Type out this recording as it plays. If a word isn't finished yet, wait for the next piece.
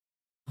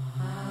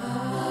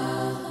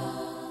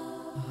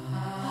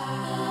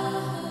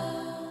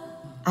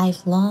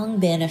I've long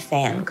been a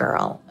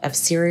fangirl of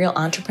serial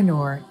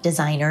entrepreneur,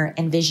 designer,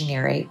 and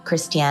visionary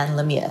Christiane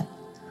Lemieux.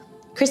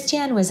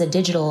 Christiane was a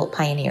digital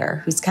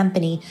pioneer whose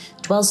company,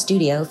 Dwell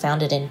Studio,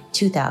 founded in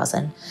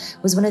 2000,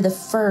 was one of the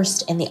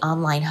first in the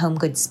online home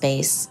goods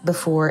space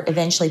before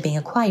eventually being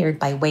acquired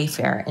by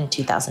Wayfair in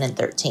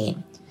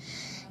 2013.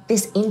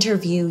 This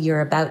interview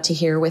you're about to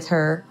hear with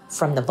her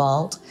from the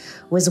vault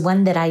was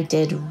one that I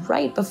did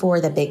right before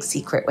the big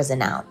secret was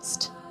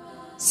announced.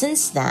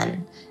 Since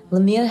then,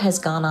 Lemieux has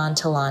gone on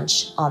to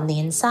launch On the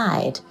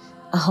Inside,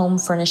 a home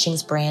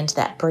furnishings brand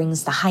that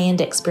brings the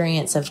high-end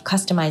experience of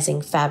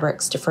customizing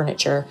fabrics to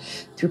furniture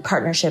through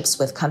partnerships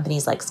with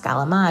companies like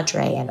Scala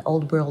Madre and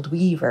Old World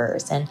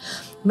Weavers, and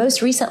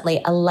most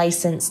recently, a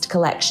licensed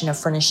collection of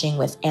furnishing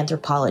with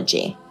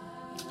Anthropologie,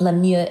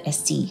 Lemieux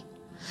SE.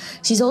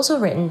 She's also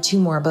written 2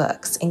 more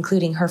books,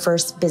 including her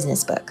first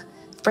business book,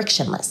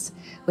 Frictionless,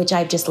 which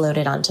I've just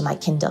loaded onto my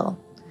Kindle.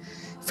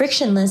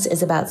 Frictionless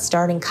is about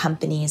starting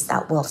companies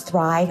that will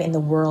thrive in the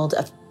world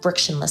of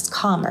frictionless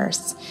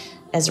commerce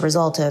as a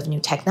result of new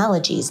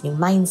technologies, new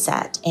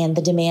mindset, and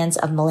the demands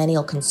of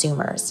millennial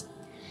consumers.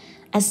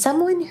 As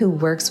someone who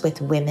works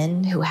with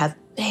women who have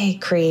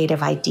big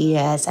creative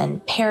ideas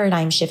and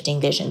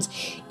paradigm-shifting visions,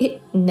 it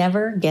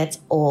never gets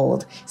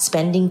old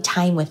spending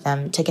time with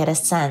them to get a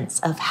sense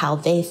of how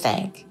they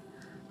think.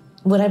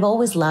 What I've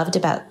always loved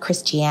about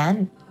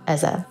Christiane,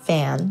 as a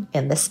fan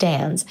in the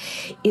stands,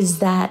 is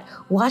that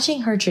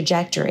watching her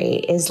trajectory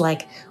is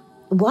like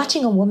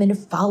watching a woman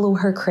follow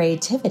her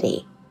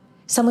creativity.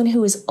 Someone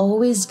who is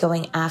always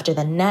going after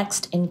the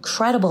next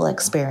incredible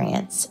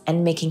experience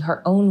and making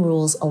her own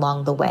rules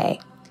along the way.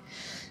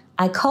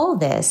 I call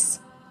this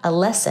a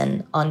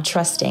lesson on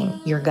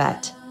trusting your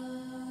gut.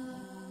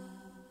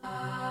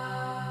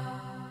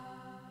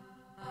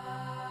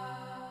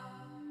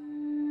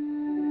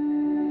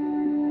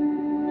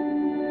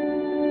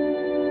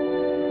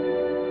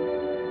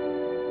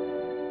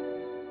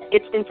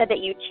 It's been said that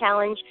you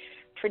challenge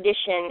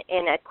tradition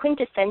in a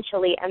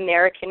quintessentially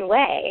American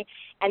way,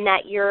 and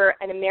that you're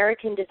an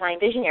American design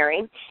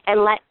visionary,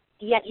 and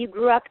yet you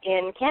grew up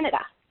in Canada.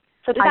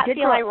 So does that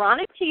feel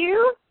ironic to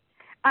you?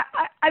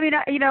 I mean,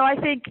 I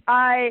think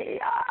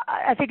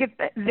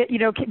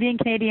it's, being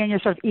Canadian, you're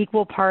sort of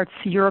equal parts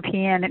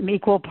European and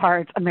equal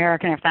parts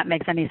American, if that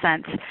makes any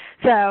sense.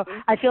 So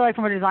I feel like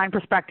from a design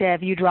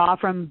perspective, you draw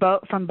from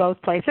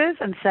both places,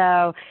 and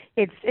so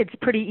it's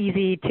pretty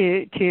easy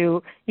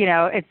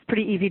it's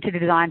pretty easy to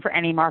design for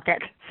any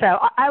market. So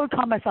I would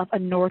call myself a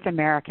North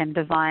American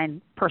design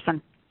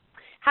person.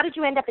 How did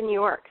you end up in New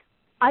York?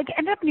 I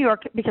ended up in New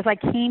York because I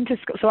came to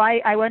school. So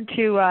I went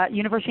to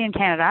university in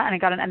Canada, and I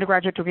got an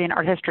undergraduate degree in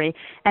art history.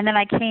 And then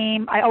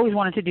I always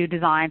wanted to do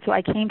design, so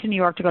I came to New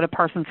York to go to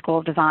Parsons School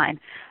of Design.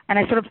 And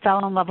I sort of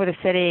fell in love with the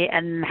city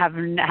and have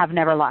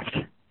never left.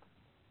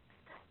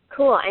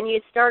 Cool. And you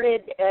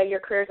started your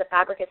career as a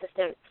fabric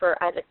assistant for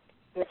Isaac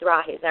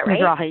Mizrahi, is that right?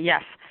 Mizrahi,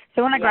 yes.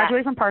 So when I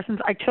graduated from Parsons,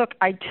 I took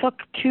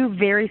 2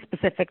 very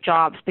specific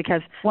jobs,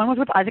 because one was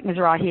with Isaac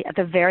Mizrahi at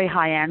the very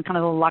high end, kind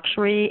of the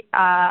luxury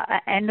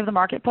end of the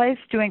marketplace,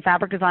 doing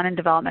fabric design and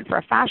development for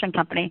a fashion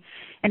company,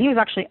 and he was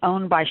actually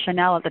owned by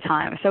Chanel at the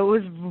time. So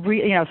it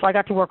was so I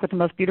got to work with the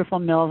most beautiful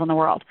mills in the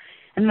world.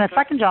 And then the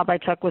second job I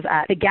took was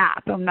at The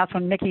Gap, and that's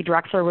when Mickey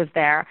Drexler was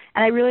there.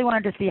 And I really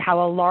wanted to see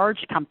how a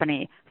large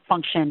company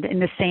functioned in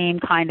the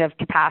same kind of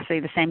capacity,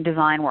 the same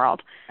design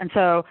world. And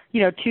so,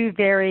 2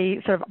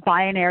 very sort of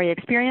binary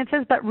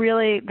experiences, but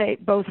really they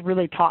both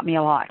really taught me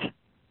a lot.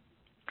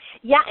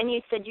 Yeah, and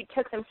you said you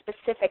took them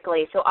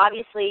specifically. So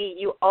obviously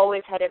you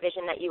always had a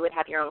vision that you would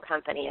have your own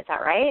company. Is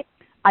that right?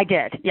 I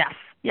did, yes.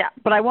 Yeah,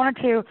 but I wanted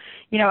to,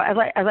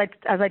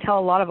 as I tell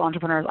a lot of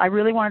entrepreneurs, I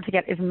really wanted to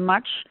get as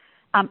much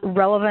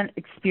relevant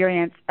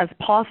experience as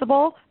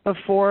possible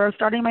before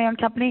starting my own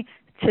company,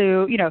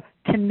 to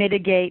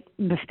mitigate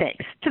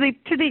mistakes to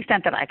the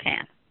extent that I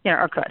can,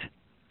 or could.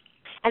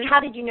 And how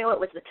did you know it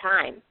was the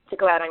time to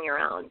go out on your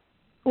own?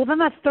 Well, then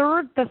the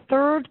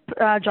third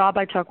job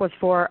I took was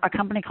for a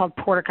company called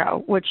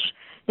Portico, which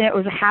it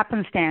was a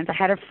happenstance. I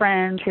had a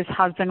friend whose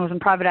husband was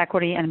in private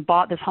equity and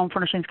bought this home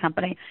furnishings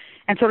company,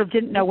 and sort of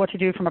didn't know what to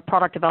do from a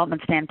product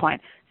development standpoint.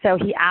 So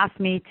he asked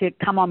me to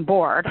come on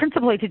board,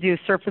 principally to do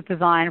surface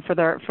design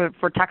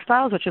for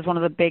textiles, which is one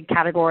of the big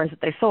categories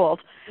that they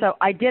sold. So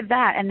I did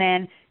that, and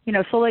then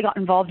slowly got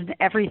involved in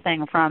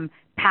everything from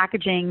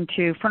packaging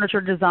to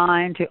furniture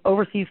design to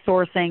overseas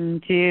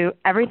sourcing to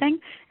everything.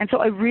 And so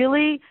I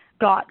really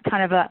got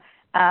kind of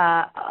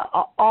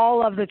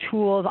all of the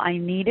tools I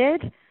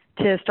needed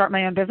to start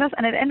my own business,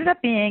 and it ended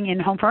up being in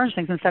home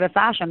furnishings instead of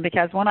fashion,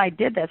 because when I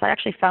did this, I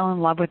actually fell in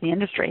love with the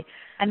industry.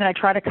 And then I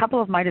tried a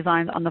couple of my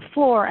designs on the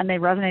floor, and they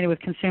resonated with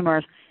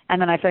consumers,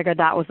 and then I figured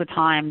that was the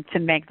time to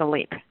make the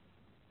leap.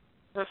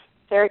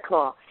 Very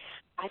cool.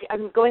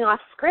 I'm going off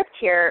script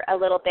here a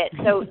little bit.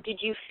 So did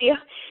you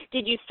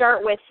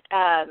start with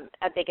a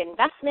big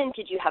investment?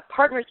 Did you have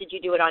partners? Did you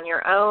do it on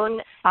your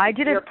own? I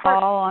did it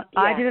all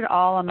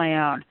on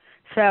my own.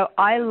 So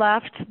I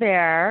left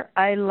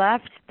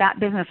that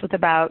business with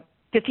about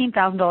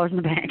 $15,000 in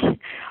the bank.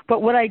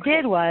 But what I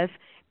did was,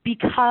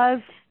 because,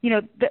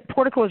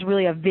 Portico was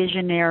really a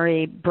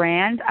visionary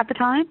brand at the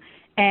time,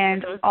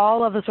 and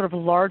all of the sort of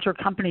larger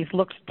companies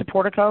looked to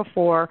Portico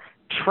for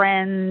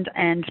trend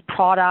and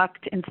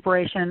product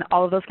inspiration,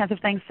 all of those kinds of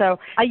things. So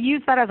I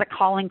used that as a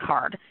calling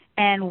card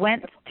and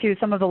went to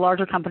some of the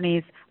larger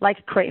companies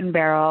like Crate and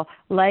Barrel,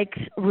 like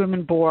Room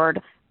and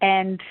Board,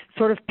 and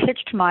sort of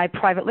pitched my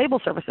private label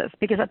services,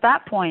 because at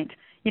that point,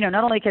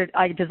 not only could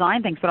I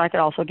design things, but I could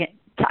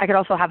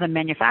also have them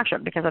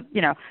manufactured, because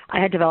I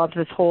had developed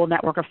this whole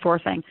network of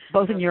sourcing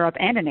both in Europe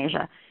and in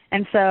Asia.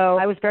 And so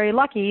I was very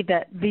lucky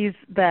that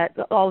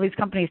all these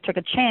companies took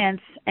a chance,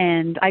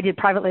 and I did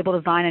private label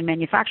design and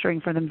manufacturing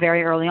for them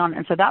very early on.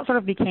 And so that sort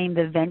of became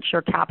the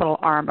venture capital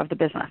arm of the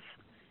business,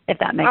 if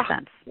that makes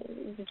sense.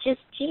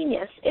 Just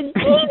genius. It's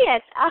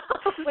genius.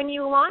 When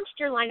you launched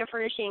your line of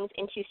furnishings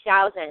in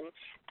 2000,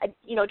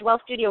 Dwell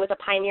Studio was a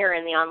pioneer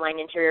in the online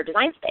interior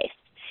design space.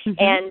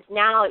 Mm-hmm. And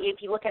now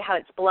if you look at how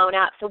it's blown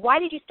up, so why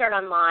did you start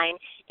online?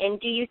 And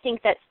do you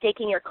think that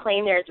staking your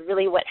claim there is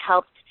really what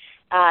helped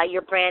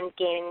your brand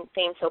gain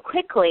fame so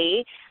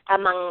quickly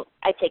among,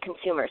 I'd say,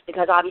 consumers?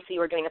 Because obviously you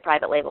were doing the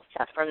private label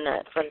stuff from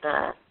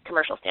the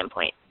commercial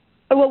standpoint.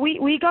 Well,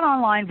 we got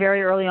online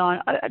very early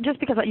on, just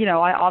because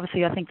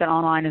I think that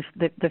online is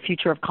the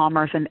future of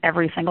commerce in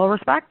every single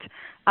respect.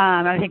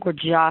 I think we're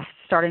just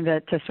starting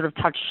to sort of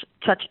touch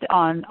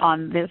on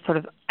the sort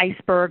of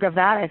iceberg of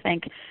that.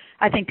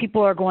 I think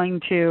people are going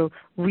to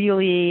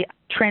really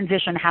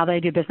transition how they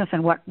do business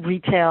and what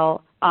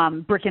retail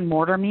brick and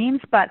mortar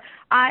means. But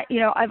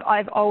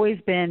I've always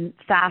been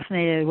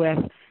fascinated with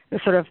the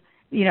sort of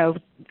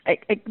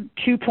a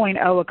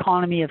 2.0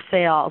 economy of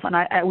sales,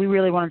 and we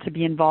really wanted to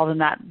be involved in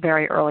that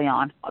very early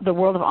on. The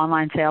world of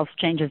online sales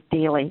changes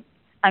daily.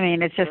 I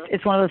mean,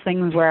 it's one of those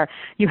things where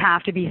you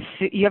have to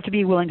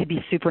be willing to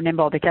be super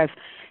nimble, because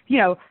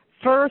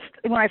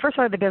when I first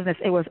started the business,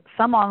 it was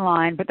some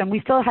online, but then we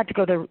still had to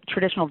go the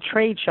traditional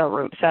trade show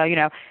route. So,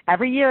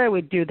 every year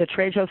we'd do the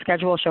trade show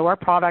schedule, show our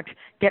product,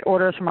 get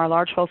orders from our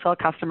large wholesale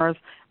customers,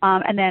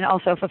 and then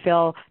also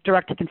fulfill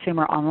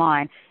direct-to-consumer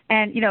online.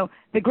 And,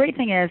 the great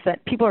thing is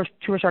that people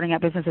who are starting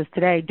out businesses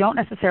today don't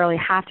necessarily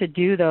have to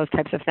do those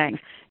types of things.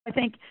 I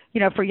think,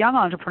 for young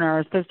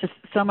entrepreneurs, there's just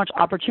so much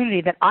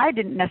opportunity that I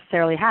didn't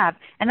necessarily have,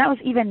 and that was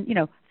even,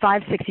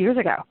 5-6 years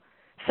ago.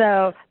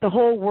 So the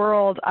whole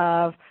world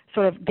of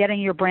sort of getting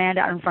your brand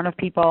out in front of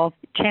people,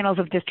 channels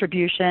of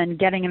distribution,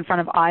 getting in front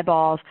of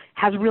eyeballs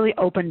has really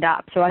opened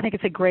up. So I think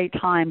it's a great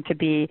time to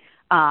be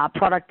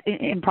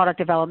product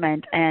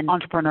development and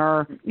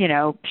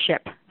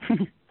entrepreneurship.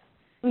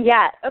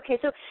 Yeah. Okay.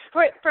 So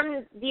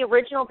from the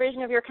original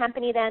vision of your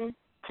company then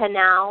to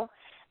now,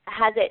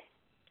 has it,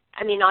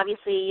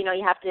 obviously,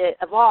 you have to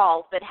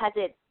evolve, but has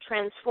it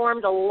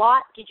transformed a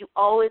lot? Did you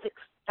always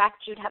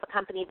expect you to have a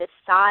company this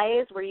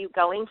size? Were you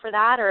going for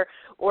that,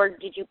 or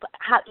did you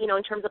have,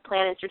 in terms of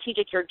plan and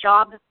strategic, your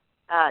job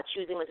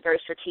choosing was very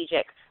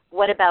strategic.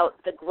 What about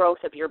the growth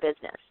of your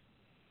business?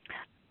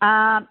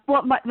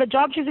 The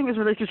job choosing was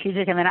really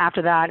strategic, and then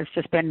after that, it's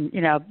just been,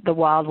 the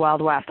wild,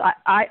 wild west.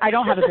 I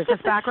don't have a business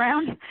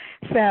background,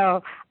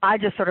 so I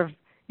just sort of,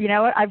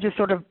 I've just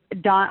sort of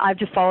done. I've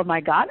just followed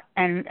my gut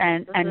and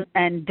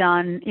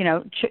done.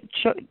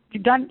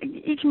 Done.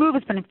 Each move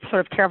has been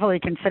sort of carefully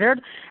considered,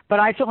 but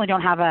I certainly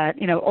don't have a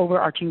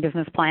overarching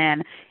business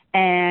plan.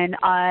 And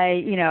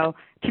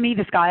to me,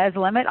 the sky is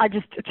the limit.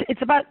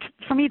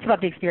 For me, it's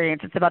about the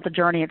experience. It's about the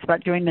journey. It's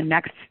about doing the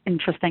next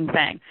interesting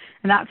thing,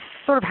 and that's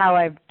sort of how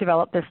I've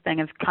developed this thing.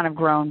 It's kind of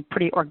grown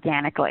pretty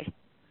organically.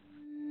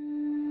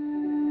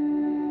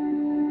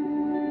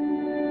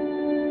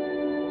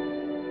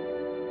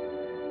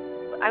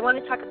 I want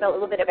to talk a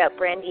little bit about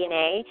brand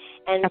DNA.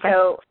 And okay.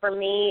 So for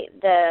me,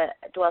 the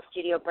Dwell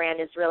Studio brand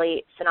is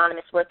really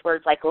synonymous with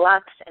words like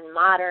luxe and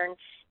modern.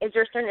 Is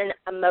there a certain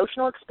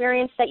emotional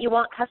experience that you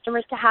want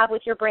customers to have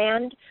with your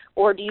brand,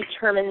 or do you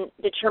determine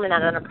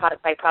that on a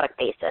product-by-product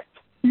basis?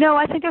 No,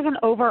 I think there's an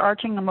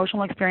overarching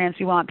emotional experience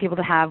we want people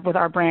to have with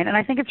our brand, and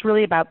I think it's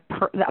really about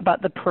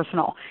the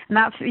personal, and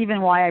that's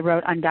even why I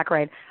wrote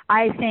Undecorate.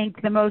 I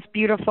think the most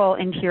beautiful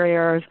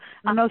interiors,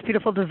 the most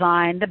beautiful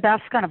design, the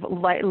best kind of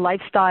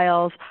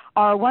lifestyles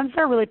are ones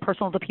that are really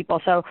personal to people.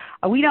 So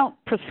we don't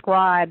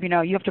prescribe,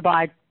 you have to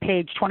buy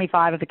page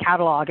 25 of the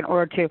catalog in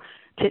order to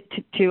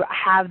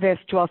have this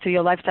Dwell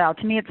Studio lifestyle.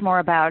 To me, it's more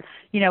about,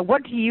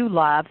 what do you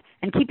love,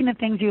 and keeping the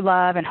things you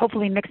love and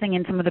hopefully mixing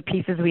in some of the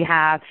pieces we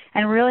have.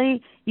 And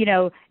really,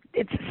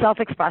 it's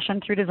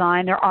self-expression through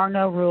design. There are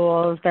no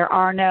rules. There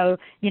are no,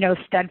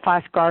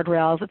 steadfast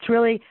guardrails. It's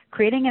really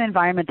creating an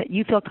environment that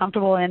you feel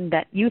comfortable in,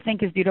 that you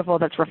think is beautiful,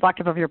 that's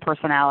reflective of your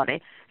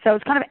personality. So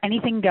it's kind of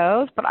anything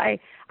goes, but I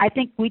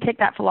think we take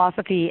that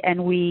philosophy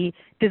and we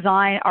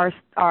design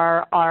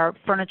our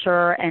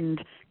furniture and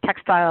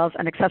textiles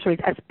and accessories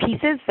as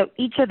pieces, so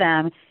each of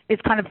them is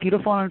kind of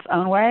beautiful in its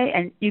own way,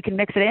 and you can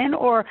mix it in,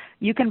 or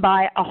you can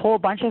buy a whole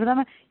bunch of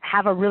them,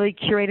 have a really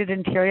curated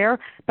interior.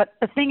 But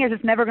the thing is,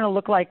 it's never going to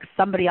look like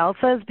somebody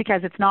else's,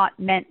 because it's not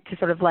meant to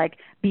sort of like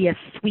be a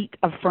suite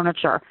of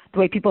furniture the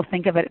way people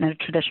think of it in a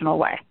traditional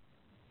way.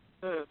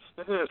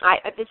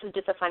 This is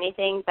just a funny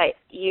thing, but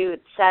you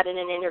said in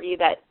an interview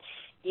that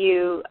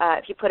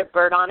if you put a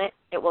bird on it,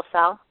 it will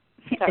sell.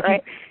 Is that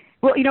right?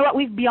 Well, you know what?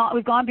 We've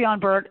gone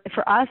beyond bird.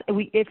 For us,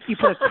 if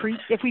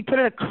we put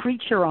a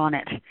creature on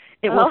it,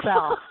 it will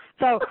sell.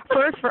 So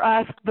first for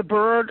us, the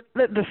bird,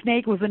 the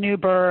snake was the new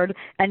bird,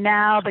 and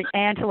now the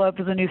antelope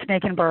is the new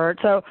snake and bird.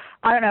 So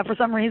I don't know, for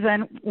some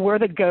reason, we're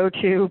the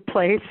go-to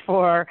place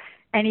for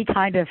any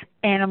kind of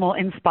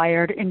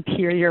animal-inspired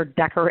interior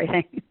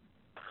decorating.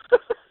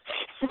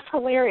 It's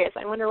hilarious.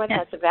 I wonder what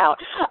that's about.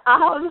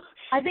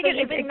 I think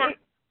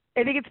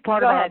it's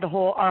part of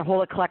our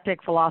whole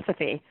eclectic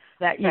philosophy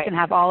that you can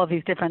have all of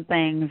these different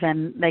things,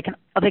 and they can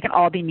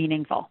all be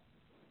meaningful.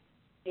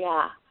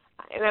 Yeah.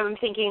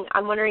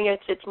 I'm wondering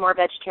if it's more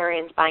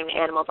vegetarians buying the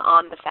animals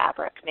on the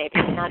fabric,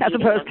 maybe, not as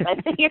opposed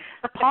them, to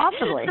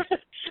possibly.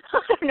 I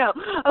don't know.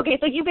 Okay,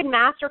 so you've been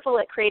masterful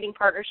at creating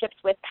partnerships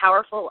with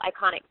powerful,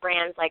 iconic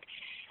brands like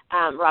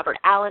Robert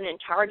Allen and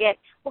Target.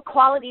 What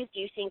qualities do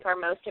you think are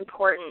most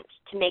important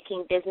to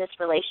making business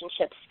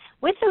relationships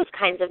with those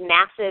kinds of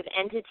massive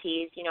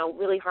entities,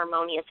 really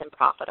harmonious and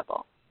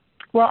profitable?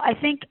 Well, I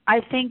think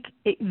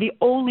the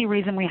only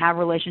reason we have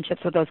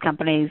relationships with those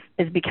companies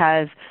is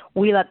because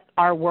we let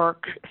our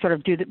work sort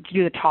of do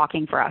the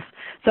talking for us.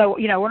 So,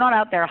 we're not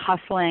out there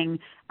hustling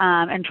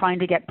and trying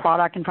to get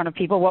product in front of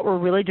people. What we're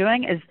really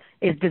doing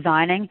is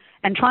designing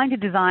and trying to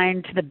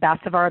design to the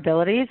best of our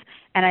abilities.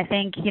 And I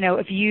think,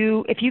 if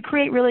you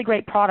create really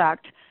great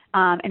product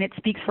and it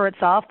speaks for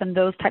itself, then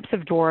those types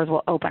of doors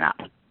will open up.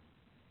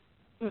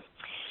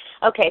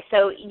 Okay,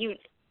 so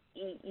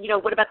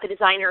what about the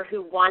designer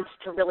who wants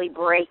to really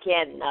break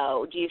in,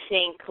 though? Do you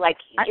think,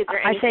 is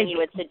there anything you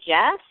would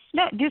suggest?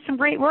 No, do some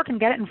great work and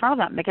get it in front of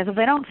them, because if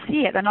they don't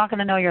see it, they're not going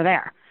to know you're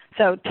there.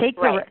 So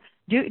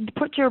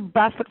put your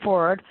best foot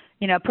forward,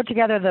 put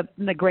together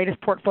the greatest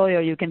portfolio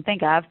you can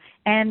think of,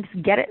 and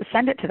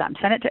send it to them.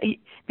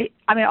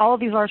 All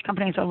of these large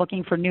companies are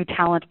looking for new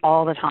talent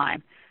all the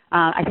time.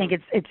 I think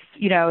it's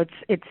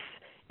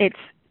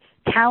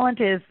talent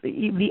is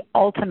the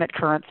ultimate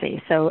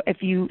currency. So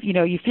if you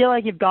feel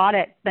like you've got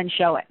it, then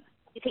show it.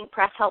 You think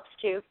press helps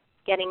too,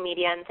 getting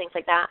media and things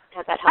like that?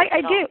 Has that helped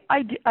at all?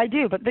 I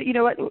do. But you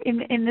know what?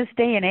 In this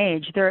day and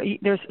age,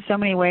 there's so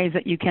many ways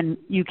that you can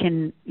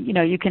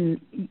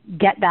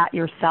get that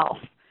yourself.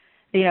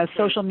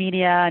 Social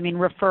media.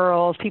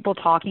 Referrals, people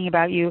talking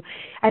about you.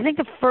 I think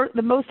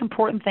the most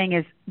important thing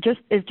is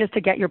just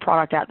to get your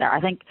product out there. I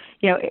think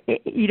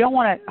you don't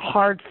want to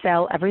hard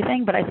sell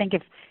everything, but I think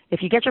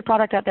if you get your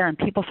product out there and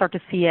people start to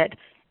see it,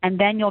 and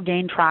then you'll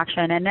gain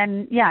traction, and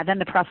then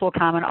the press will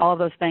come and all of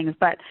those things.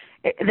 But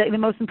the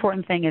most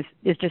important thing is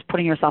just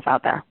putting yourself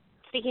out there.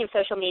 Speaking of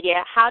social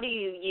media, how do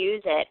you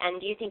use it, and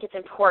do you think it's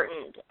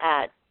important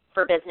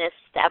for business,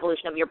 the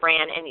evolution of your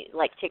brand, and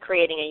to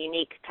creating a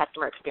unique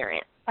customer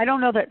experience? I don't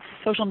know that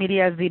social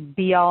media is the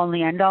be-all and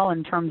the end-all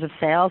in terms of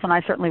sales, and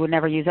I certainly would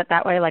never use it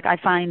that way. I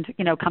find,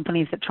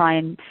 companies that try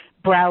and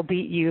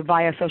browbeat you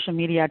via social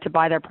media to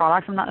buy their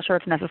products, I'm not sure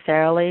it's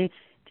necessarily,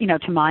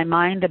 to my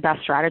mind, the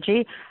best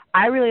strategy.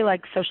 I really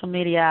like social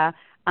media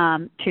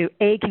to,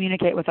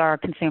 communicate with our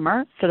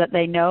consumer so that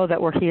they know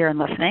that we're here and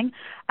listening.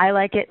 I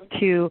like it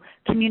to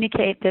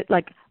communicate that,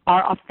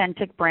 our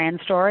authentic brand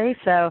story.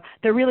 So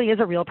there really is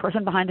a real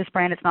person behind this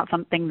brand. It's not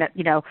something that,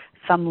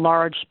 some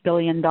large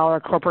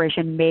billion-dollar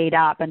corporation made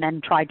up and then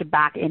tried to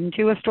back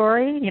into a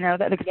story.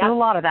 There's a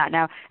lot of that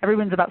now.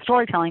 Everyone's about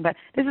storytelling, but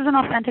this is an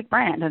authentic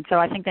brand. And so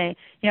I think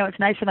it's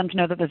nice for them to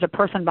know that there's a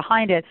person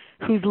behind it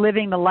who's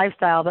living the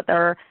lifestyle that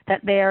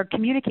they're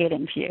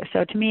communicating to you.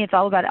 So to me, it's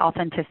all about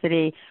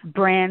authenticity,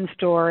 brand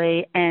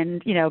story,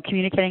 and,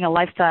 communicating a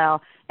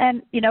lifestyle.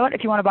 And you know what?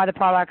 If you want to buy the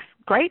products,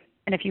 great.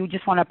 And if you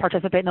just want to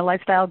participate in the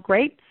lifestyle,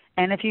 great.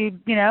 And if you,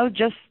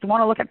 just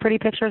want to look at pretty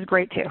pictures,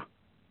 great too.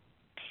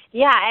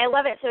 Yeah, I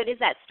love it. So it is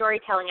that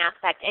storytelling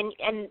aspect.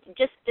 And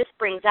just this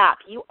brings up,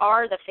 you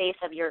are the face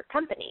of your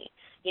company,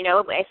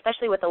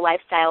 especially with a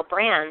lifestyle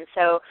brand.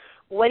 So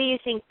what do you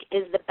think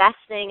is the best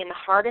thing and the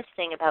hardest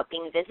thing about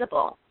being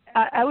visible?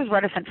 I was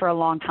reticent for a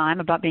long time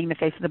about being the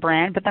face of the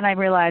brand, but then I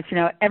realized,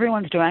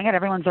 everyone's doing it.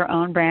 Everyone's their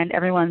own brand.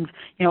 Everyone's,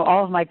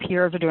 all of my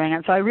peers are doing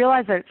it. So I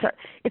realized that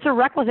it's a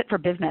requisite for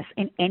business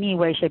in any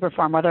way, shape, or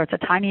form, whether it's a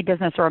tiny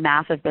business or a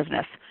massive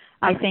business.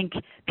 I think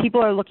people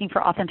are looking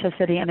for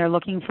authenticity, and they're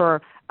looking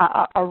for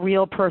a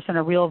real person,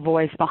 a real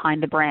voice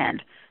behind the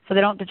brand. So they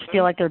don't just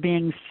feel like they're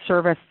being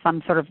serviced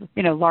some sort of,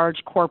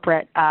 large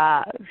corporate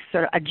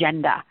sort of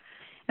agenda.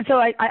 And so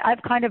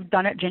I've kind of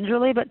done it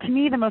gingerly, but to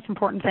me the most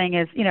important thing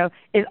is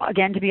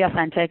again, to be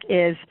authentic,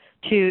 is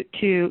to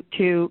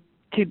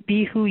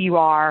be who you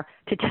are,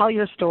 to tell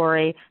your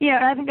story.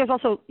 And I think there's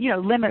also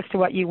limits to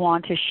what you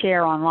want to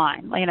share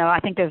online. I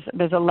think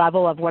there's a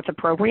level of what's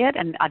appropriate,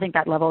 and I think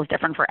that level is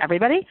different for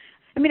everybody.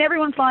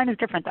 Everyone's line is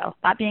different though.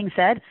 That being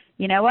said,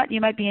 you know what?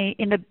 You might be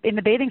in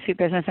the bathing suit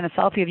business, and a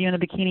selfie of you in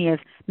the bikini is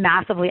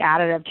massively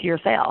additive to your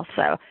sales.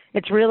 So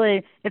it's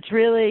really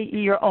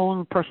your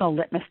own personal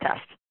litmus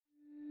test.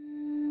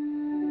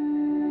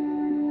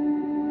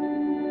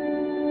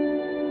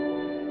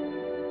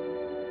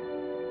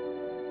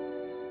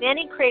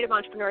 Many creative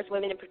entrepreneurs,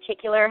 women in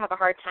particular, have a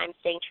hard time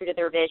staying true to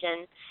their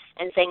vision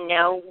and saying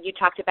no. You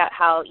talked about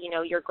how,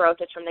 your growth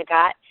is from the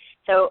gut.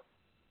 So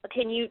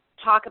can you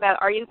talk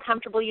about, are you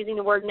comfortable using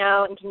the word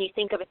no, and can you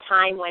think of a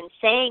time when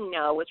saying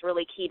no was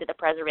really key to the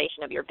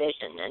preservation of your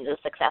vision and the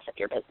success of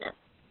your business?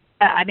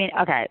 I mean,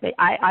 okay.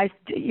 I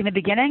in the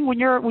beginning, when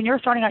you're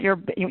starting out your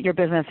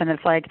business, and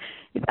it's like,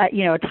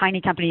 a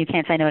tiny company, you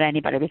can't say no to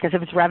anybody, because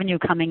if it's revenue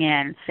coming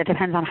in, it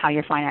depends on how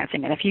you're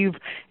financing it.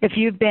 If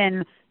you've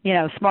been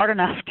smart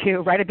enough to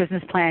write a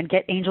business plan,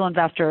 get angel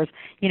investors,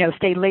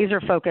 stay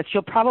laser focused,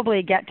 you'll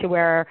probably get to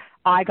where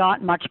I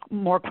got much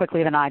more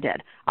quickly than I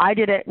did. I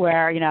did it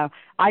where,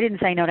 I didn't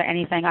say no to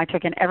anything. I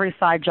took in every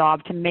side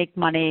job to make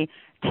money,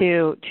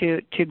 to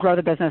grow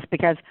the business,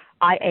 because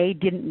I, A,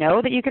 didn't know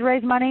that you could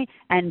raise money,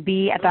 and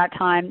B, at that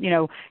time,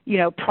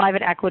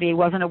 private equity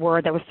wasn't a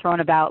word that was thrown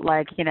about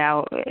like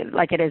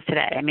it is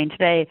today. I mean,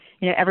 today,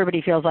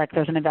 everybody feels like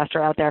there's an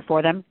investor out there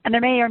for them, and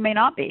there may or may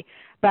not be.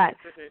 But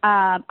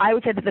I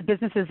would say that the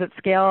businesses that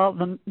scale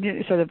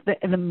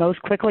the most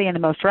quickly and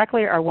the most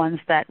directly are ones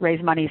that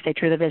raise money, stay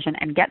true to the vision,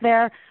 and get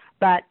there.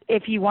 But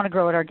if you want to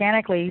grow it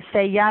organically,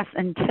 say yes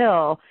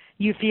until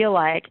you feel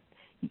like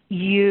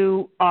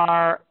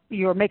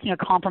you're making a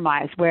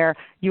compromise where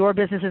your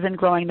business isn't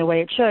growing the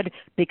way it should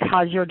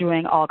because you're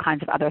doing all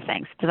kinds of other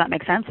things. Does that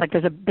make sense? Like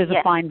there's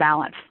a fine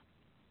balance.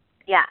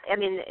 Yeah, I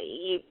mean,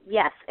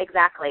 yes,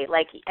 exactly.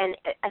 And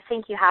I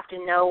think you have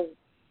to know.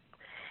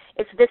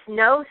 It's this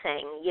no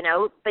thing,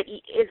 but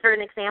is there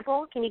an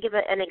example? Can you give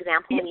an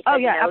example? When you said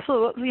no?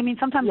 Absolutely. I mean,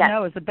 sometimes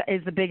no is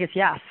the biggest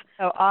yes.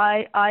 So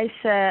I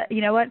said,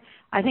 you know what?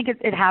 I think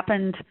it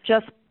happened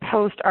just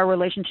post our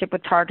relationship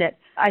with Target.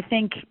 I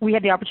think we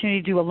had the opportunity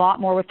to do a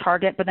lot more with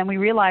Target, but then we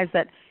realized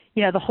that,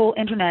 the whole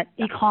internet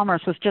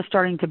e-commerce was just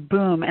starting to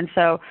boom. And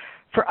so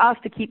for us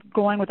to keep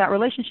going with that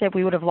relationship,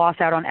 we would have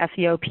lost out on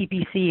SEO,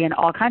 PPC, and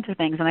all kinds of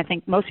things. And I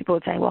think most people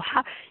would say, well,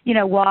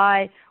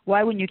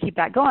 why wouldn't you keep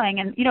that going?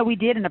 And, we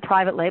did in a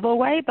private label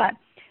way, but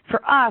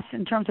for us,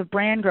 in terms of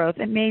brand growth,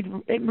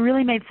 it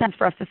really made sense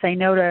for us to say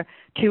no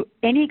to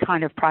any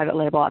kind of private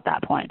label at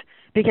that point,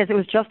 because it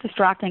was just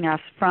distracting us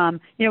from,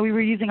 we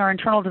were using our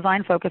internal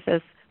design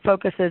focuses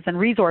and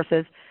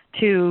resources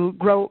to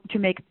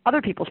make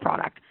other people's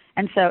product.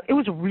 And so it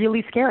was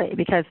really scary,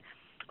 because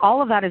all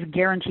of that is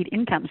guaranteed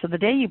income. So the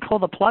day you pull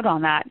the plug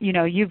on that, you're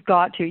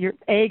going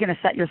to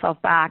set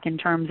yourself back in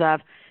terms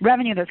of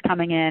revenue that's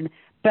coming in.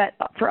 But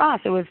for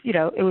us, it was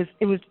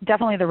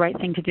definitely the right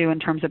thing to do in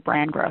terms of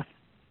brand growth.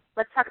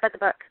 Let's talk about the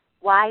book.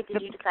 Why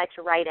did you decide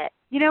to write it?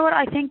 You know what?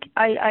 I think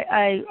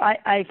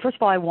I first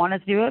of all, I wanted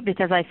to do it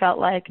because I felt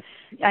like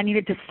I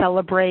needed to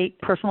celebrate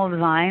personal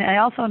design. I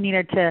also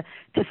needed to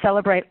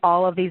celebrate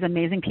all of these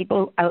amazing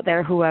people out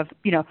there who have,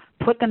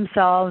 put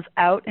themselves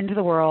out into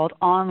the world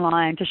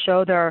online to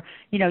show their,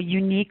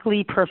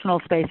 uniquely personal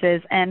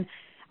spaces. And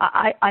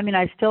I mean,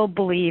 I still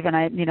believe, and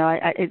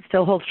it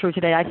still holds true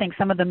today. I think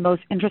some of the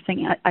most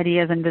interesting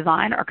ideas in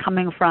design are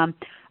coming from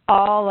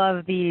all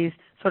of these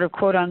sort of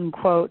quote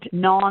unquote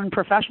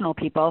non-professional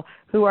people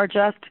who are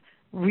just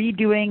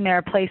redoing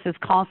their places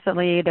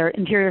constantly. Their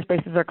interior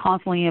spaces are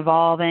constantly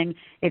evolving.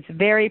 It's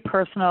very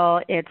personal.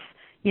 It's,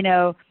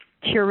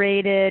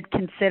 curated,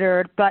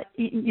 considered, but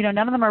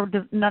none of them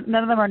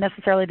are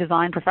necessarily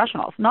design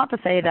professionals. Not to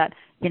say that,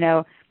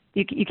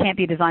 you can't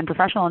be a design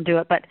professional and do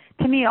it, but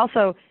to me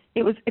also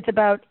it's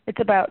about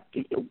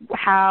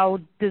how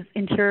this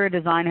interior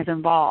design has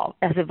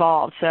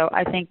evolved. So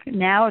I think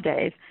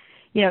nowadays,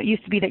 it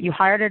used to be that you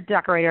hired a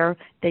decorator,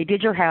 they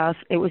did your house,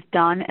 it was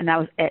done, and that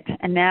was it.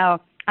 And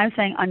now I'm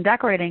saying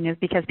undecorating is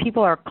because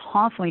people are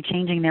constantly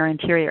changing their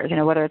interiors,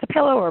 whether it's a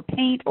pillow or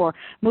paint or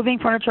moving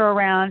furniture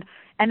around,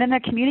 and then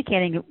they're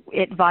communicating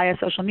it via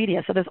social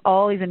media. So there's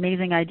all these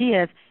amazing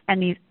ideas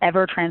and these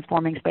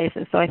ever-transforming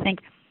spaces. So I think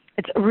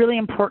it's a really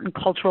important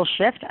cultural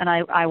shift, and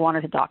I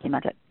wanted to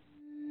document it.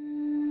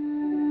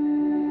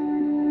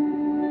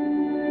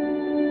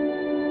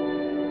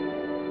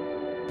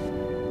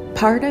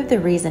 Part of the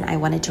reason I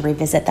wanted to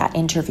revisit that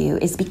interview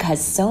is because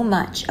so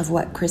much of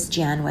what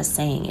Christiane was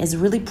saying is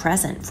really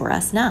present for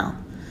us now.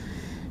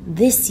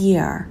 This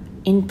year,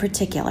 in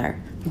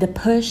particular, the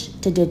push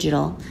to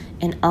digital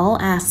in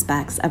all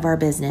aspects of our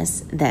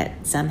business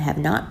that some have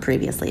not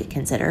previously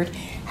considered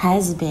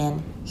has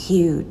been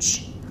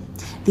huge.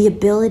 The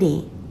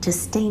ability to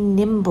stay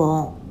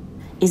nimble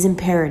is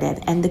imperative.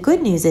 And the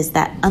good news is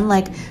that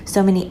unlike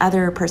so many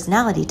other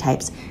personality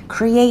types,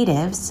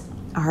 creatives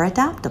are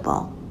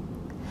adaptable.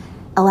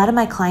 A lot of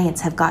my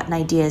clients have gotten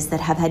ideas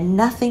that have had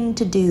nothing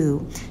to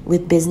do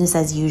with business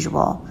as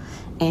usual.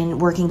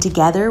 And working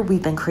together,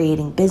 we've been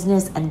creating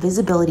business and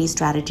visibility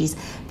strategies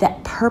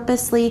that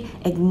purposely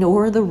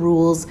ignore the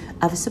rules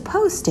of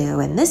supposed to,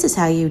 and this is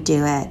how you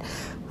do it,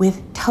 with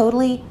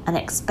totally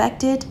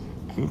unexpected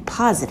and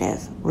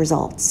positive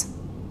results.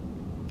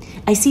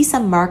 I see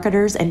some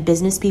marketers and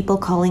business people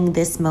calling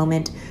this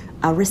moment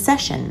a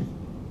recession,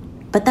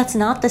 but that's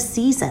not the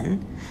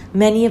season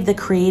many of the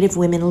creative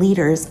women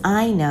leaders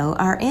I know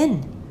are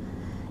in.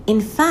 In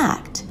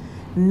fact,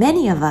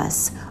 many of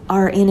us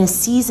are in a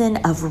season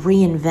of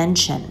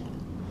reinvention,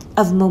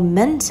 of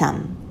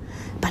momentum,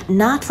 but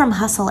not from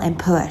hustle and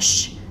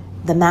push,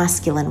 the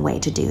masculine way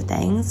to do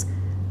things,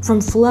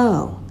 from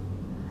flow,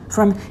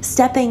 from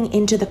stepping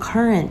into the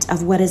current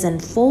of what is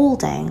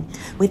unfolding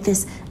with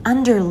this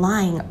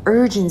underlying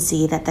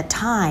urgency that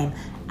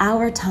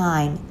our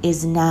time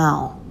is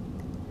now.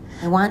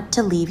 I want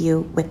to leave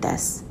you with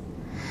this.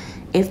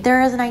 If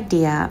there is an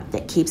idea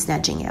that keeps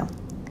nudging you,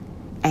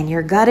 and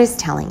your gut is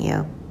telling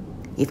you,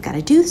 you've got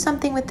to do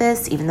something with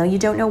this, even though you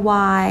don't know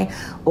why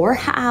or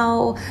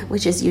how,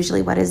 which is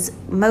usually what is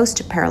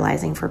most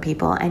paralyzing for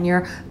people, and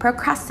you're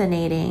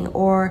procrastinating,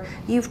 or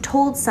you've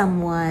told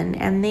someone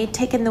and they've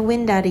taken the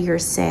wind out of your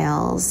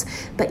sails,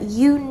 but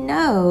you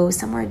know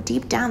somewhere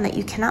deep down that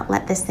you cannot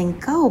let this thing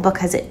go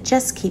because it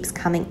just keeps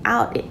coming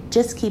out. It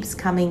just keeps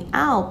coming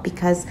out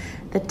because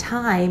the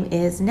time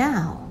is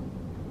now.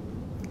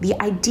 The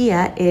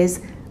idea is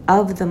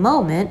of the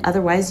moment,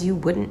 otherwise you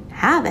wouldn't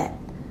have it.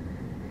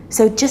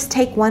 So just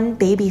take one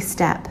baby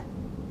step,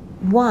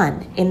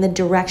 one in the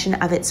direction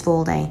of its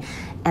folding.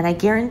 And I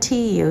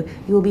guarantee you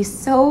will be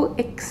so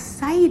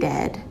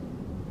excited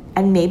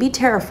and maybe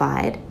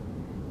terrified,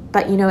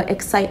 but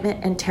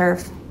excitement and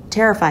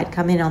terrified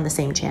come in on the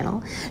same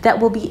channel, that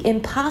will be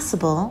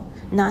impossible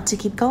not to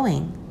keep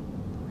going.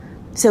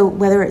 So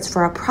whether it's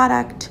for a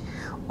product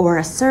or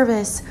a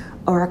service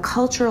or a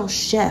cultural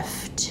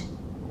shift,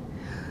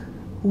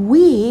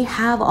 we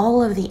have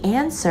all of the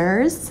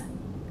answers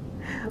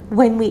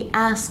when we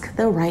ask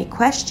the right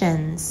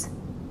questions.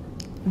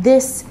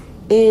 This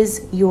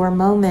is your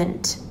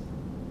moment,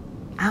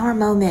 our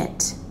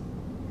moment.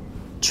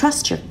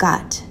 Trust your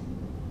gut.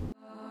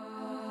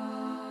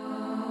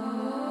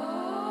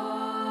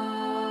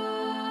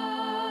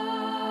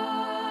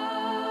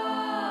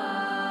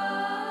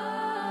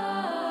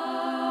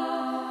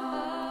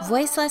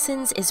 Voice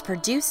Lessons is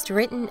produced,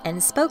 written,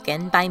 and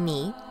spoken by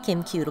me,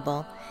 Kim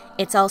Cutable.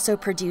 It's also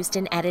produced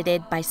and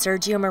edited by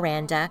Sergio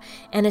Miranda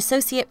and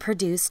associate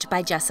produced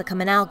by Jessica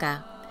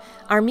Manalga.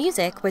 Our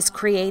music was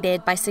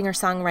created by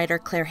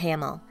singer-songwriter Claire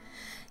Hamill.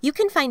 You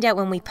can find out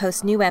when we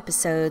post new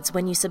episodes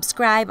when you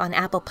subscribe on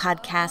Apple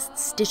Podcasts,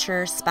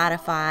 Stitcher,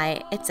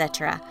 Spotify,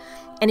 etc.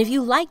 And if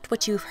you liked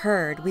what you've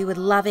heard, we would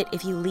love it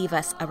if you leave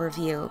us a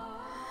review.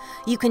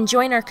 You can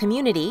join our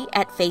community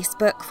at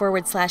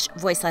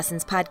Facebook.com/Voice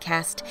Lessons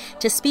Podcast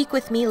to speak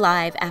with me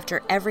live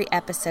after every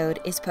episode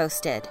is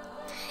posted.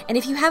 And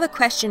if you have a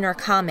question or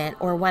comment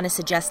or want to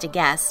suggest a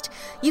guest,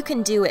 you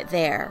can do it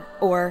there.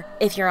 Or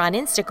if you're on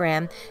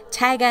Instagram,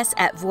 tag us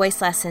at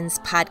Voice Lessons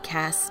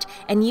Podcast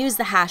and use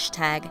the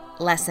hashtag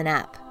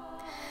 #LessonUp.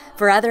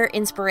 For other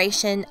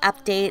inspiration,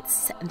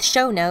 updates, and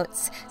show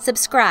notes,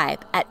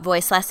 subscribe at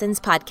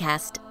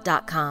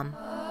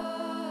voicelessonspodcast.com.